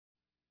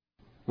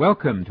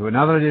Welcome to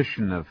another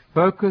edition of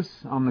Focus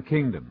on the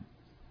Kingdom.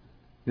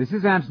 This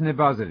is Anthony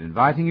Buzzard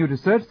inviting you to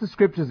search the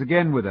Scriptures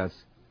again with us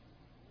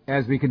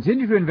as we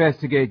continue to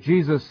investigate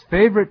Jesus'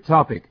 favorite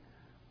topic,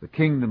 the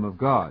Kingdom of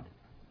God.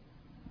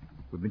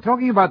 We've been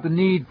talking about the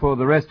need for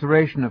the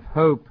restoration of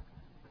hope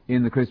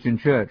in the Christian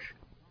church.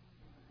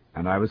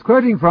 And I was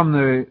quoting from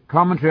the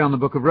commentary on the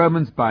book of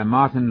Romans by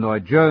Martin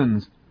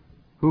Lloyd-Jones,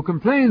 who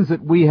complains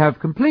that we have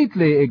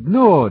completely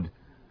ignored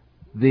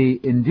the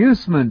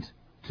inducement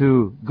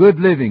to good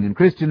living and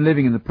Christian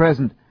living in the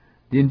present,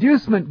 the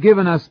inducement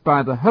given us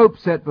by the hope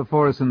set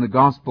before us in the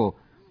gospel,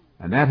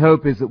 and that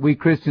hope is that we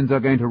Christians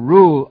are going to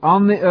rule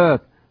on the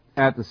earth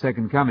at the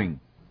second coming.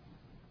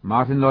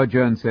 Martin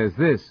Lloyd-Jones says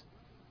this,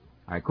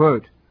 I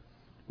quote,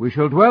 "We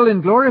shall dwell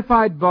in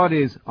glorified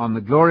bodies on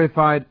the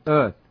glorified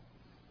earth.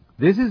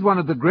 This is one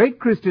of the great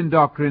Christian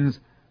doctrines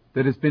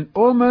that has been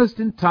almost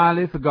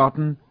entirely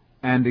forgotten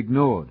and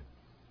ignored.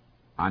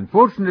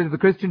 Unfortunately, the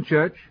Christian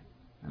church,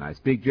 and I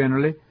speak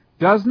generally,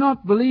 does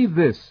not believe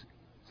this,"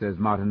 says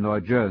Martin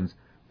Lloyd-Jones,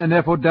 "and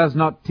therefore does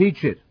not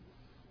teach it.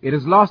 It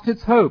has lost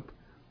its hope,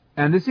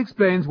 and this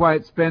explains why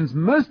it spends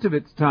most of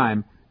its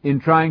time in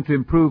trying to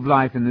improve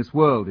life in this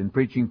world, in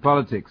preaching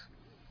politics."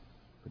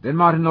 But then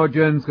Martin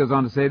Lloyd-Jones goes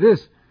on to say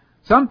this,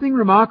 "Something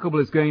remarkable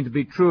is going to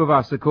be true of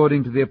us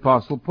according to the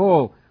Apostle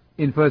Paul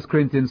in 1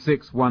 Corinthians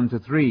 6,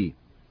 1-3.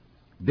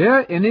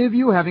 Dare any of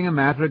you, having a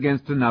matter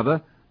against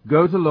another,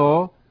 go to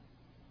law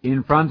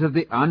in front of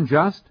the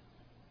unjust,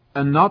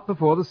 and not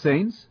before the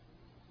saints?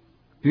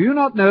 Do you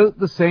not know that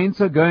the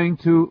saints are going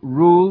to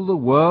rule the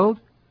world?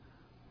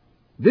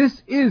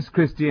 This is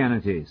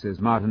Christianity," says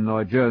Martin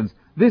Lloyd-Jones.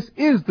 "This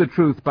is the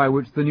truth by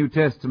which the New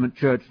Testament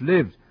church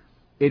lived.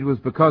 It was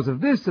because of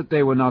this that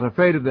they were not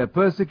afraid of their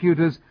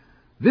persecutors.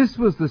 This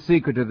was the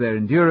secret of their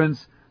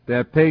endurance,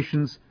 their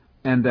patience,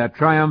 and their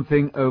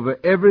triumphing over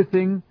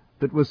everything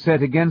that was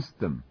set against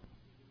them."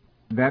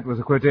 That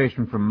was a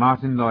quotation from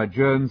Martin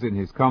Lloyd-Jones in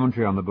his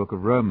commentary on the book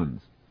of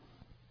Romans.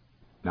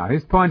 Now,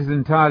 his point is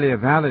entirely a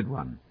valid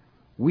one.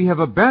 We have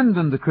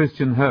abandoned the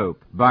Christian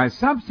hope by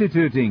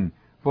substituting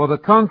for the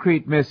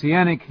concrete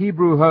messianic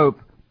Hebrew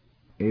hope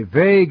a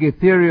vague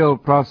ethereal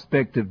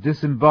prospect of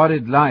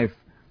disembodied life,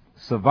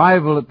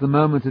 survival at the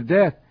moment of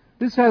death.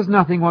 This has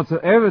nothing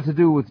whatsoever to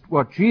do with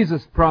what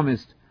Jesus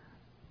promised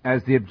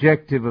as the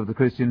objective of the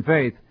Christian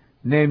faith,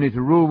 namely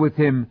to rule with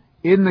him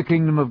in the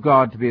kingdom of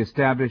God to be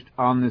established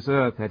on this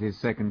earth at his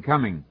second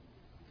coming.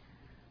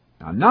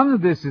 Now, none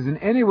of this is in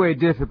any way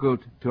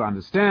difficult to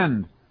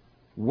understand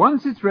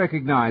once it's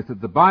recognized that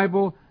the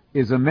Bible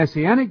is a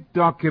messianic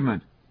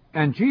document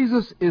and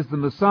Jesus is the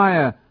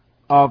Messiah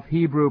of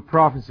Hebrew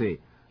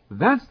prophecy.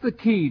 That's the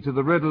key to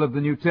the riddle of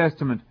the New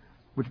Testament,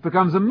 which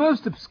becomes a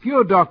most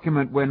obscure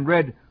document when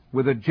read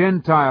with a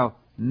Gentile,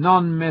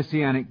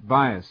 non-messianic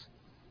bias.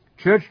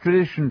 Church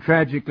tradition,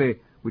 tragically,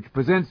 which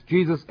presents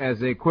Jesus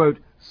as a, quote,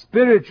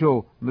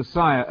 spiritual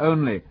Messiah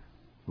only,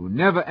 who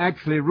never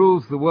actually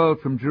rules the world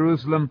from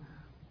Jerusalem,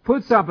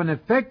 puts up an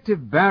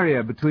effective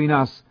barrier between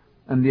us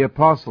and the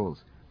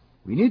apostles.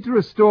 We need to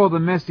restore the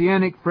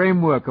messianic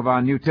framework of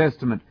our New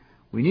Testament.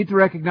 We need to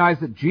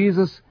recognize that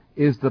Jesus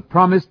is the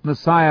promised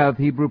Messiah of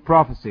Hebrew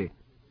prophecy.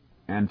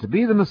 And to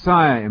be the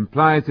Messiah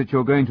implies that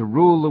you're going to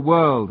rule the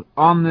world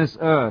on this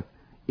earth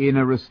in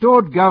a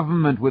restored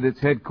government with its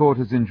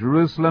headquarters in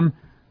Jerusalem,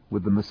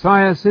 with the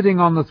Messiah sitting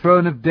on the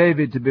throne of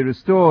David to be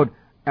restored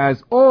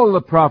as all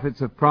the prophets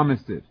have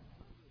promised it.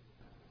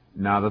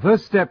 Now, the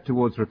first step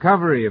towards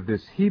recovery of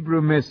this Hebrew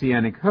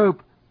messianic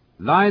hope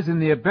lies in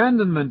the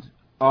abandonment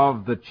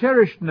of the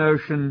cherished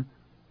notion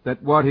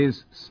that what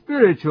is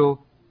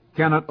spiritual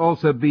cannot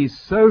also be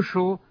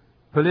social,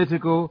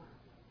 political,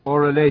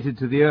 or related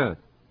to the earth.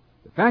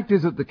 The fact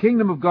is that the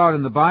kingdom of God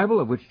in the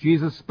Bible, of which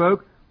Jesus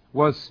spoke,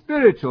 was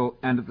spiritual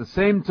and at the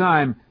same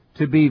time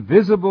to be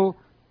visible,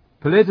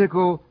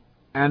 political,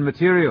 and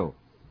material.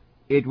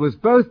 It was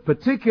both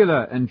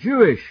particular and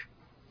Jewish,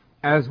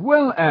 as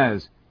well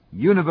as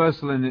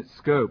universal in its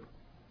scope.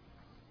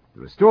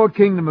 The restored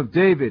kingdom of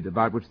David,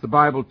 about which the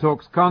Bible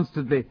talks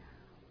constantly,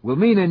 will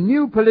mean a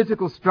new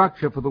political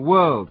structure for the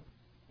world,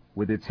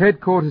 with its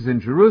headquarters in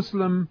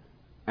Jerusalem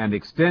and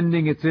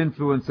extending its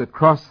influence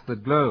across the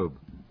globe.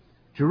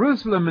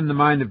 Jerusalem, in the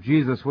mind of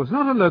Jesus, was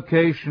not a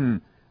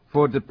location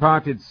for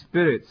departed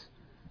spirits,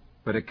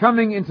 but a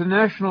coming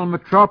international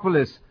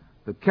metropolis,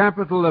 the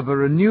capital of a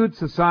renewed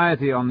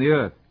society on the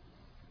earth.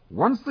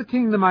 Once the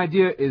kingdom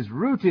idea is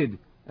rooted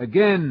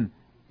again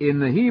in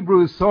the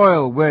Hebrew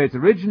soil where it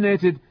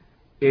originated,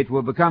 it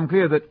will become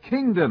clear that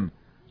kingdom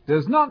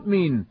does not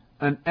mean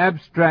an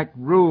abstract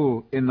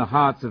rule in the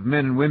hearts of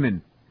men and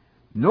women,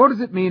 nor does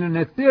it mean an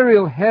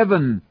ethereal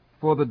heaven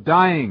for the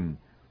dying,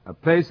 a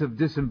place of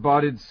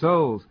disembodied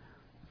souls.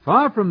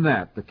 Far from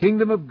that, the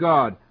kingdom of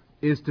God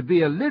is to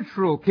be a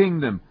literal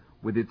kingdom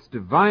with its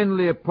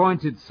divinely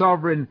appointed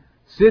sovereign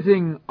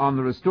sitting on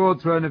the restored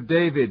throne of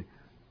David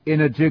in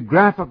a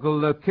geographical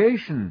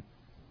location.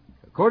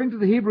 According to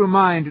the Hebrew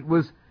mind, it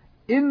was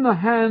in the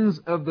hands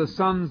of the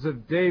sons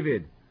of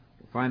David.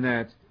 You'll find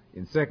that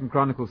in 2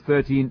 Chronicles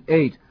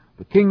 13:8.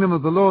 The kingdom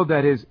of the Lord,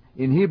 that is,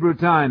 in Hebrew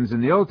times, in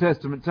the Old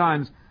Testament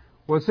times,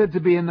 was said to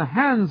be in the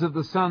hands of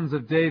the sons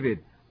of David,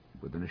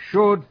 with an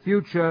assured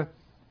future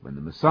when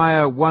the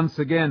Messiah once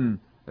again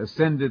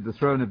ascended the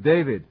throne of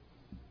David.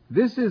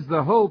 This is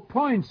the whole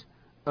point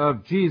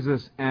of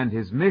Jesus and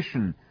his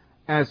mission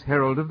as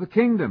herald of the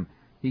kingdom.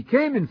 He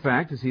came, in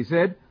fact, as he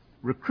said,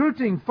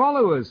 recruiting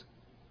followers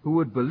who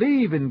would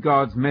believe in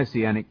God's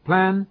messianic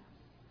plan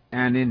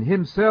and in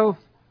himself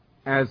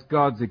as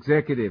God's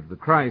executive, the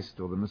Christ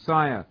or the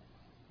Messiah.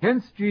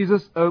 Hence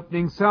Jesus'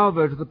 opening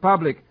salvo to the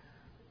public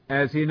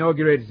as he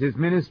inaugurated his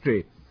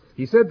ministry.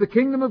 He said, "The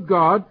kingdom of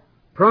God,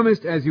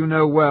 promised, as you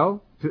know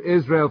well, to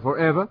Israel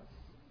forever,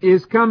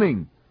 is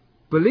coming.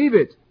 Believe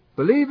it.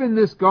 Believe in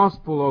this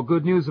gospel or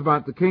good news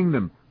about the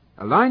kingdom.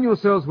 Align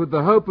yourselves with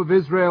the hope of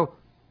Israel,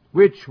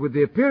 which, with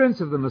the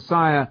appearance of the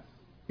Messiah,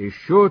 is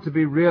sure to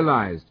be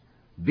realized.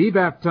 Be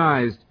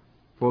baptized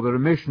for the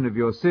remission of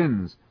your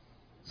sins."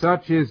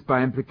 Such is,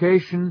 by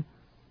implication,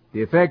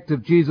 the effect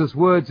of Jesus'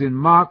 words in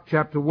Mark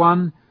chapter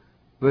 1,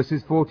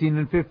 verses 14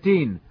 and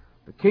 15.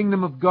 "The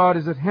kingdom of God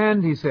is at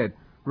hand," he said.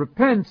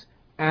 "Repent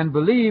and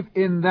believe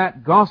in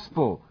that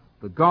gospel,"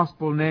 the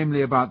gospel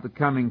namely about the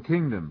coming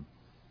kingdom.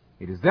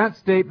 It is that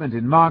statement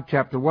in Mark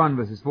chapter 1,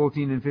 verses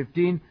 14 and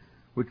 15,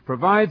 which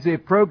provides a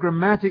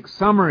programmatic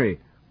summary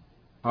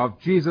of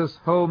Jesus'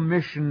 whole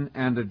mission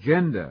and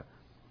agenda.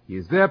 He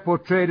is there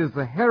portrayed as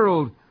the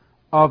herald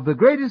of the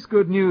greatest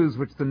good news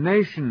which the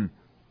nation,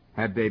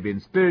 had they been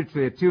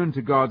spiritually attuned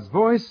to God's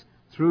voice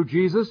through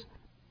Jesus,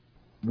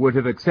 would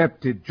have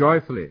accepted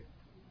joyfully.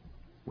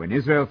 When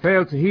Israel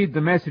failed to heed the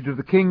message of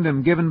the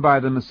kingdom given by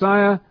the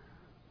Messiah,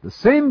 the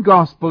same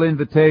gospel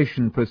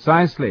invitation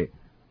precisely,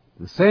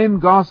 the same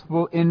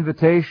gospel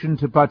invitation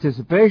to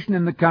participation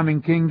in the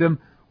coming kingdom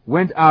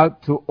went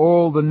out to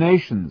all the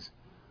nations.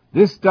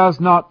 This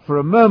does not for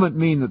a moment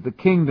mean that the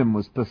kingdom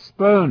was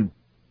postponed.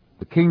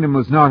 The kingdom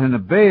was not in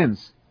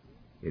abeyance.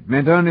 It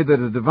meant only that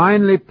a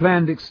divinely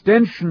planned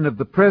extension of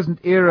the present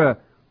era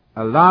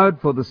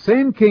allowed for the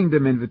same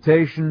kingdom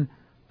invitation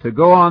to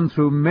go on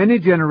through many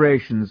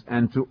generations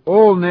and to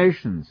all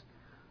nations.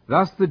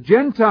 Thus the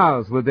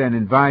Gentiles were then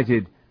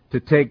invited to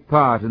take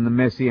part in the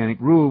messianic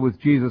rule with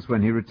Jesus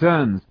when he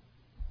returns.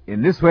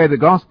 In this way, the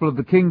gospel of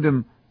the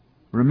kingdom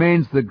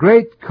remains the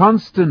great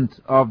constant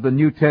of the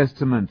New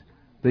Testament,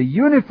 the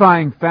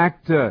unifying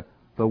factor,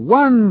 the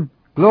one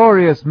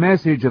glorious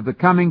message of the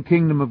coming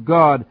kingdom of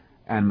God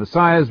and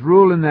Messiah's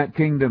rule in that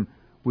kingdom,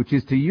 which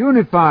is to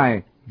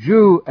unify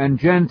Jew and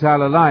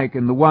Gentile alike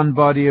in the one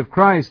body of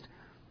Christ.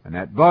 And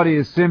that body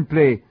is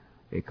simply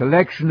a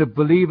collection of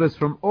believers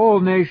from all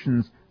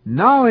nations,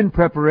 now in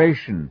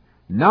preparation,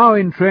 now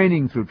in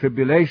training through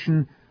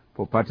tribulation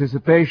for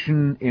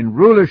participation in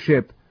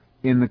rulership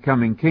in the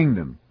coming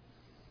kingdom.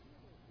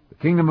 The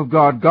kingdom of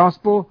God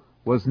gospel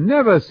was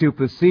never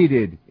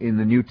superseded in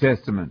the New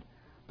Testament.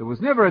 There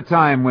was never a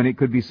time when it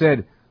could be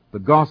said, the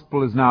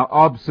gospel is now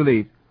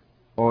obsolete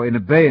or in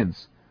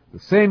abeyance. The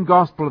same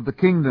gospel of the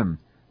kingdom,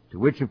 to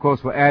which of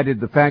course were added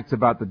the facts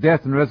about the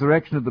death and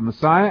resurrection of the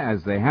Messiah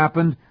as they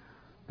happened,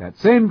 that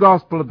same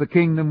gospel of the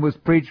kingdom was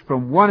preached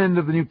from one end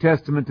of the New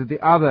Testament to the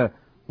other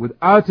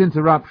without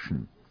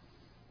interruption.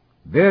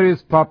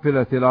 Various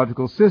popular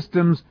theological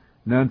systems,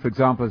 known for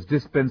example as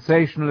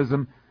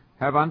dispensationalism,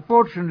 have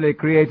unfortunately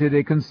created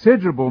a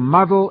considerable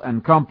muddle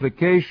and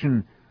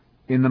complication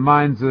in the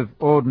minds of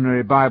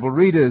ordinary Bible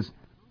readers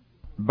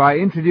by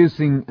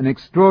introducing an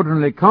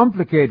extraordinarily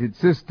complicated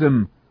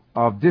system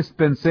of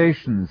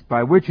dispensations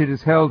by which it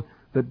is held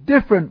that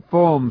different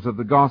forms of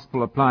the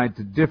gospel applied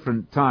to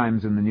different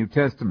times in the New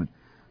Testament.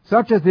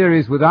 Such a theory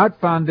is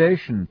without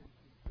foundation,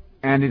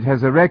 and it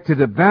has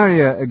erected a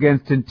barrier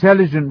against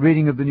intelligent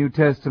reading of the New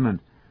Testament.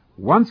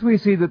 Once we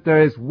see that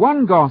there is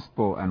one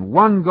gospel and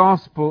one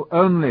gospel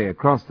only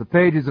across the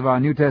pages of our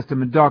New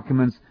Testament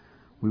documents,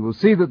 we will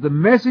see that the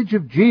message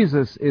of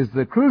Jesus is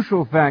the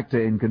crucial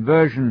factor in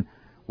conversion.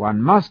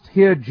 One must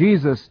hear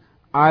Jesus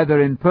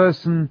either in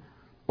person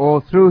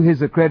or through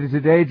his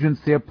accredited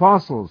agents, the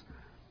apostles.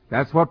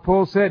 That's what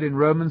Paul said in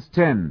Romans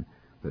 10,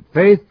 that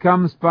faith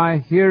comes by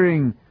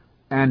hearing,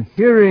 and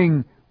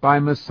hearing by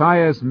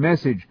Messiah's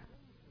message.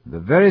 The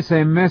very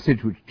same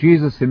message which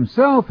Jesus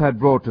himself had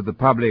brought to the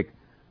public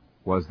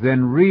was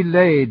then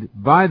relayed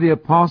by the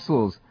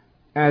apostles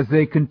as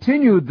they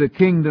continued the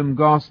kingdom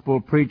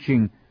gospel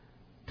preaching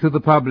to the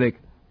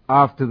public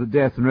after the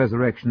death and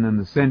resurrection and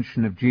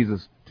ascension of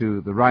Jesus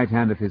to the right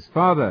hand of his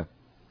Father.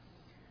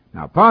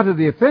 Now, part of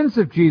the offense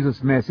of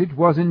Jesus' message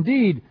was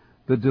indeed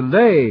the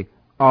delay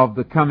of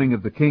the coming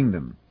of the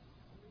kingdom.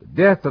 The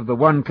death of the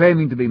one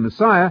claiming to be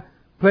Messiah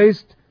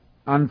placed,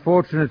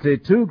 unfortunately,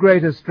 too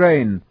great a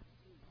strain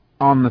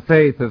on the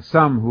faith of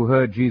some who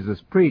heard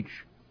Jesus preach.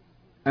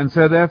 And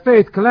so their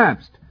faith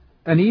collapsed,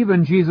 and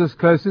even Jesus'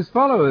 closest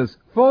followers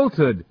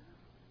faltered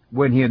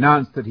when he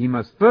announced that he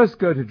must first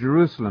go to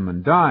Jerusalem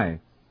and die.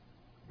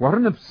 What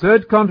an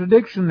absurd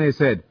contradiction, they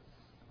said,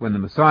 when the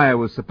Messiah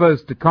was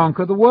supposed to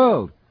conquer the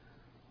world.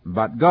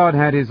 But God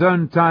had his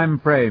own time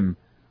frame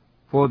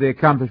for the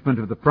accomplishment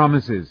of the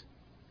promises.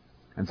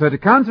 And so to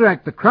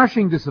counteract the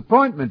crushing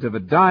disappointment of a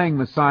dying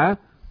Messiah,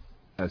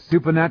 a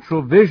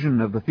supernatural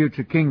vision of the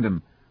future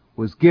kingdom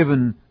was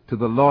given to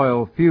the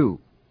loyal few.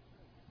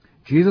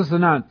 Jesus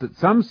announced that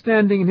some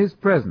standing in his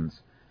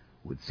presence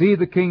would see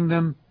the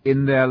kingdom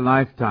in their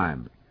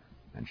lifetime.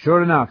 And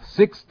sure enough,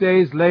 6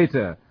 days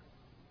later,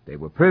 they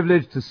were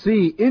privileged to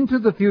see into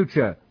the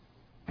future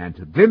and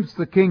to glimpse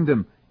the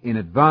kingdom in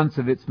advance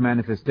of its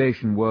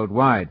manifestation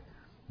worldwide.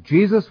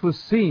 Jesus was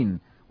seen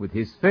with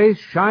his face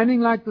shining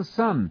like the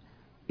sun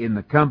in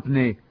the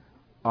company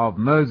of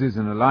Moses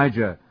and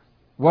Elijah.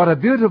 What a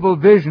beautiful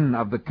vision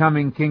of the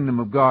coming kingdom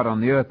of God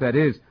on the earth that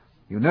is.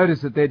 You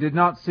notice that they did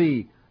not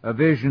see a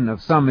vision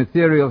of some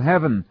ethereal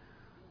heaven.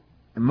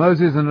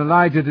 Moses and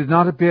Elijah did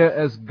not appear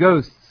as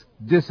ghosts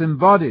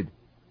disembodied.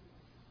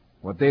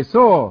 What they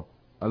saw,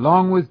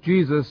 along with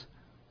Jesus,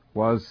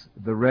 was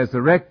the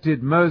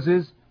resurrected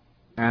Moses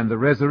and the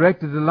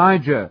resurrected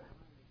Elijah,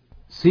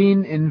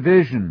 seen in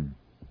vision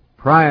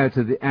prior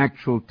to the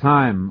actual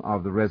time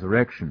of the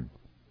resurrection.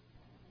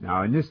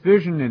 Now, in this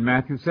vision in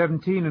Matthew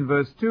 17 and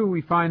verse 2,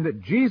 we find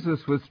that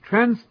Jesus was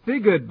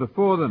transfigured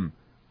before them,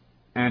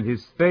 and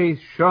his face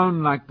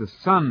shone like the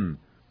sun,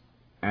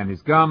 and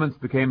his garments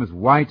became as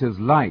white as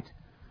light.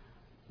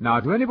 Now,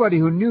 to anybody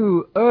who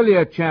knew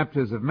earlier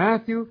chapters of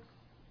Matthew,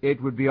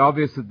 it would be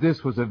obvious that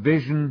this was a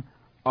vision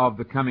of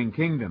the coming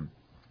kingdom.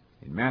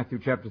 In Matthew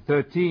chapter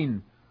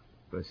 13,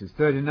 verses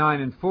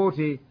 39 and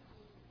 40,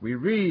 we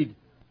read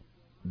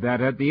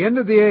that at the end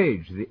of the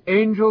age, the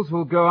angels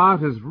will go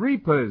out as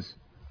reapers,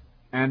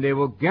 and they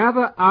will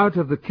gather out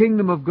of the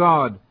kingdom of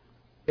God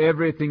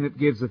everything that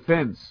gives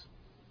offense.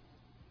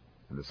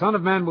 And the Son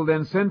of Man will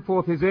then send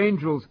forth his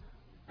angels,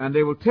 and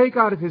they will take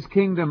out of his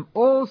kingdom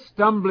all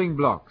stumbling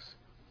blocks,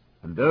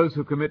 and those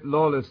who commit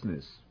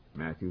lawlessness.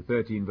 Matthew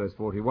 13, verse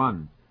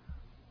 41.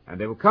 And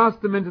they will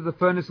cast them into the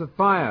furnace of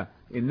fire.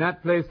 In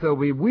that place there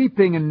will be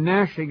weeping and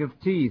gnashing of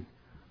teeth.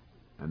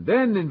 And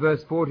then in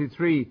verse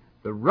 43,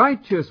 the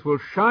righteous will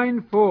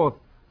shine forth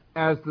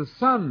as the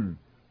sun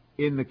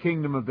in the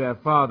kingdom of their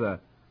Father.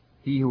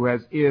 He who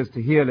has ears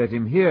to hear, let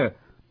him hear.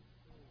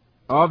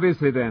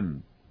 Obviously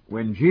then,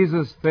 when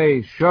Jesus'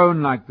 face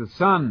shone like the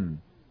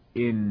sun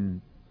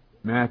in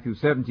Matthew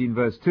 17,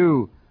 verse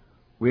 2,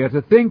 we are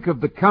to think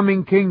of the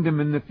coming kingdom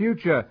in the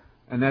future,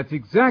 and that's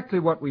exactly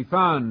what we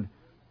found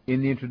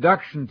in the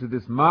introduction to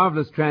this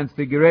marvelous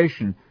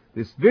transfiguration,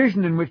 this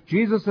vision in which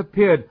Jesus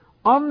appeared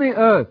on the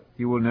earth,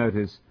 you will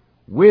notice,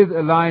 with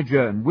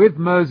Elijah and with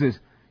Moses.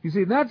 You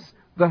see, that's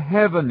the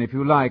heaven, if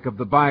you like, of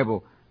the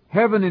Bible.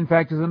 Heaven, in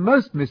fact, is a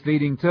most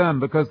misleading term,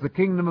 because the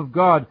kingdom of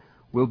God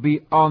will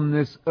be on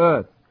this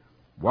earth.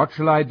 What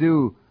shall I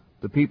do?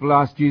 The people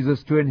asked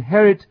Jesus to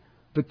inherit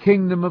the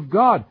kingdom of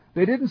God.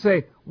 They didn't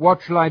say,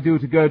 what shall I do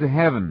to go to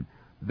heaven?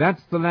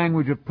 That's the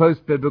language of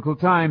post-biblical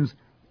times,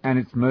 and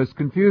it's most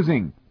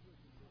confusing.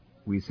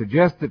 We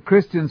suggest that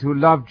Christians who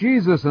love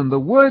Jesus and the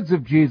words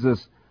of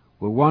Jesus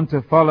will want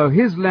to follow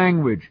his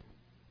language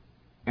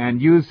and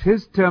use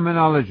his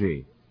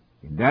terminology.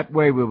 In that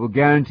way we will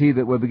guarantee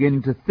that we're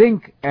beginning to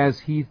think as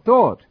he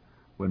thought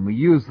when we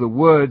use the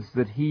words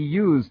that he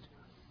used.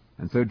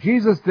 And so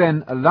Jesus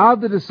then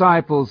allowed the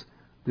disciples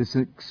this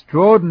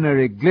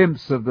extraordinary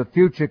glimpse of the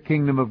future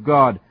kingdom of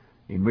God,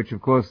 in which,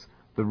 of course,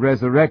 the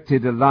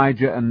resurrected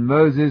Elijah and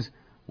Moses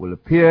will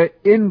appear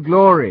in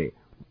glory.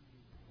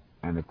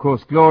 And, of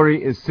course,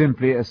 glory is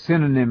simply a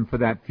synonym for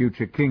that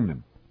future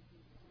kingdom.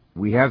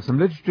 We have some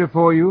literature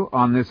for you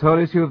on this whole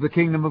issue of the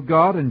kingdom of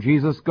God and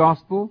Jesus'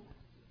 gospel.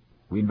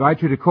 We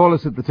invite you to call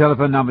us at the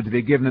telephone number to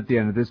be given at the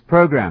end of this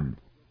program.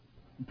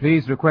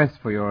 Please request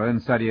for your own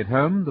study at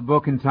home the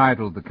book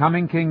entitled The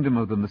Coming Kingdom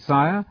of the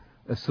Messiah,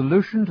 A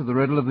Solution to the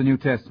Riddle of the New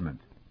Testament.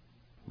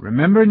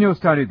 Remember in your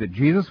study that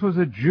Jesus was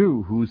a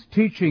Jew whose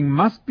teaching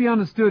must be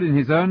understood in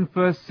his own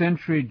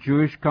first-century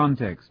Jewish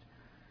context.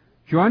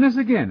 Join us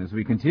again as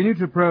we continue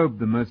to probe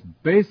the most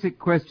basic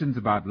questions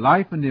about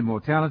life and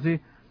immortality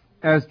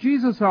as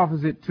Jesus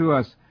offers it to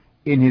us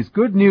in his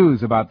good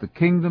news about the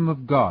kingdom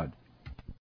of God.